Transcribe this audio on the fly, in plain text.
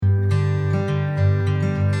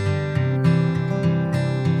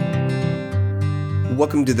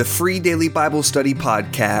Welcome to the Free Daily Bible Study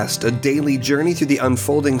Podcast, a daily journey through the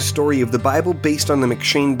unfolding story of the Bible based on the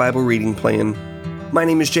M'Cheyne Bible Reading Plan. My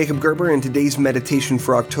name is Jacob Gerber, and today's meditation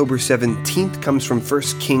for October 17th comes from 1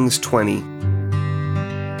 Kings 20.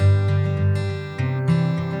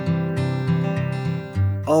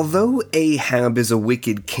 Although Ahab is a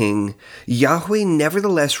wicked king, Yahweh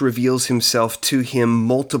nevertheless reveals himself to him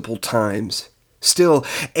multiple times. Still,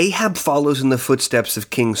 Ahab follows in the footsteps of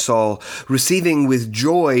King Saul, receiving with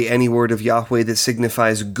joy any word of Yahweh that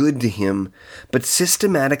signifies good to him, but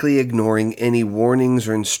systematically ignoring any warnings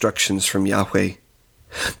or instructions from Yahweh.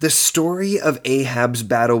 The story of Ahab's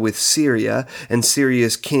battle with Syria and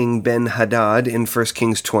Syria's king Ben-Hadad in 1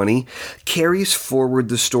 Kings 20 carries forward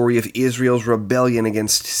the story of Israel's rebellion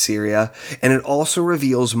against Syria, and it also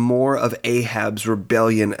reveals more of Ahab's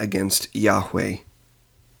rebellion against Yahweh.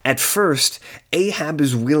 At first, Ahab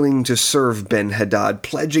is willing to serve Ben-Hadad,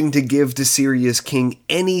 pledging to give to Syria's king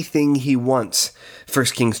anything he wants, 1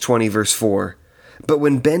 Kings 20 verse 4. But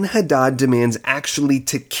when Ben-Hadad demands actually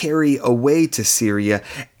to carry away to Syria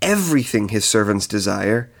everything his servants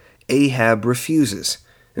desire, Ahab refuses,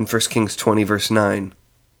 in 1 Kings 20 verse 9.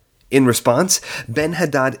 In response,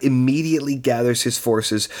 Ben-Hadad immediately gathers his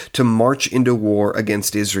forces to march into war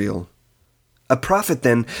against Israel. A prophet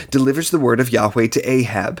then delivers the word of Yahweh to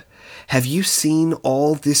Ahab. "Have you seen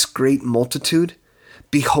all this great multitude?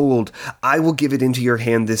 Behold, I will give it into your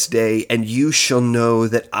hand this day, and you shall know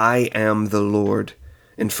that I am the Lord."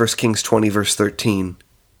 In 1 Kings 20 verse 13.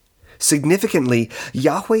 Significantly,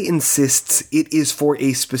 Yahweh insists it is for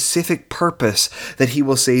a specific purpose that he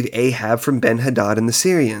will save Ahab from Ben-Hadad and the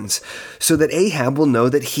Syrians, so that Ahab will know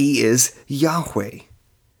that he is Yahweh.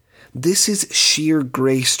 This is sheer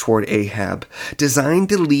grace toward Ahab, designed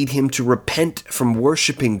to lead him to repent from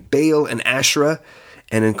worshiping Baal and Asherah,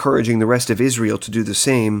 and encouraging the rest of Israel to do the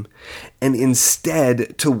same, and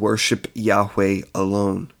instead to worship Yahweh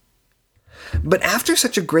alone. But after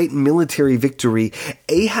such a great military victory,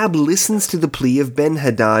 Ahab listens to the plea of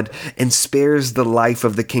Ben-Hadad and spares the life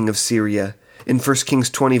of the king of Syria, in 1 Kings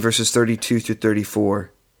 20 verses 32 through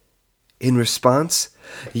 34. In response,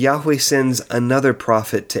 Yahweh sends another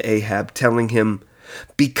prophet to Ahab, telling him,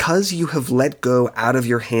 "Because you have let go out of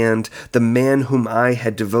your hand the man whom I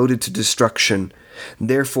had devoted to destruction,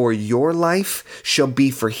 therefore your life shall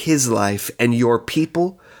be for his life, and your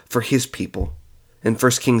people for his people." In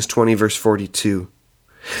 1 Kings 20 verse 42.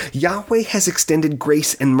 Yahweh has extended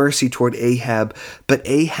grace and mercy toward Ahab, but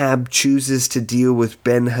Ahab chooses to deal with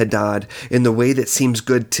Ben-Hadad in the way that seems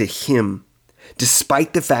good to him,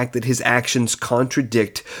 despite the fact that his actions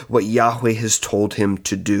contradict what Yahweh has told him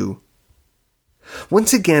to do.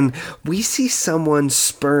 Once again, we see someone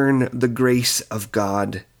spurn the grace of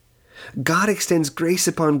God. God extends grace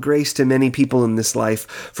upon grace to many people in this life,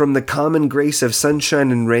 from the common grace of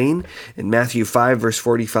sunshine and rain in Matthew 5 verse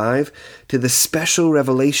 45, to the special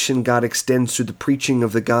revelation God extends through the preaching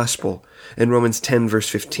of the gospel in Romans 10 verse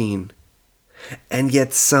 15. And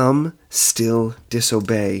yet some still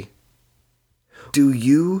disobey. Do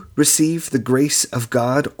you receive the grace of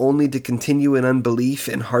God only to continue in unbelief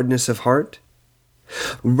and hardness of heart?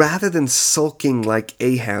 Rather than sulking like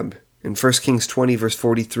Ahab in 1 Kings 20 verse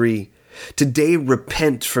 43, today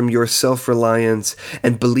repent from your self-reliance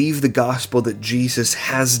and believe the gospel that Jesus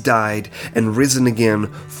has died and risen again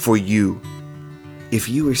for you. If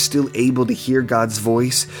you are still able to hear God's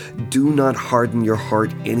voice, do not harden your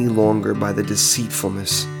heart any longer by the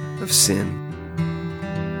deceitfulness of sin.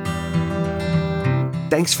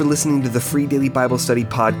 Thanks for listening to the Free Daily Bible Study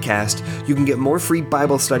Podcast. You can get more free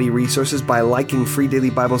Bible study resources by liking Free Daily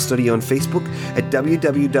Bible Study on Facebook at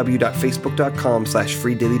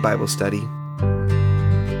www.facebook.com/freedailybiblestudy.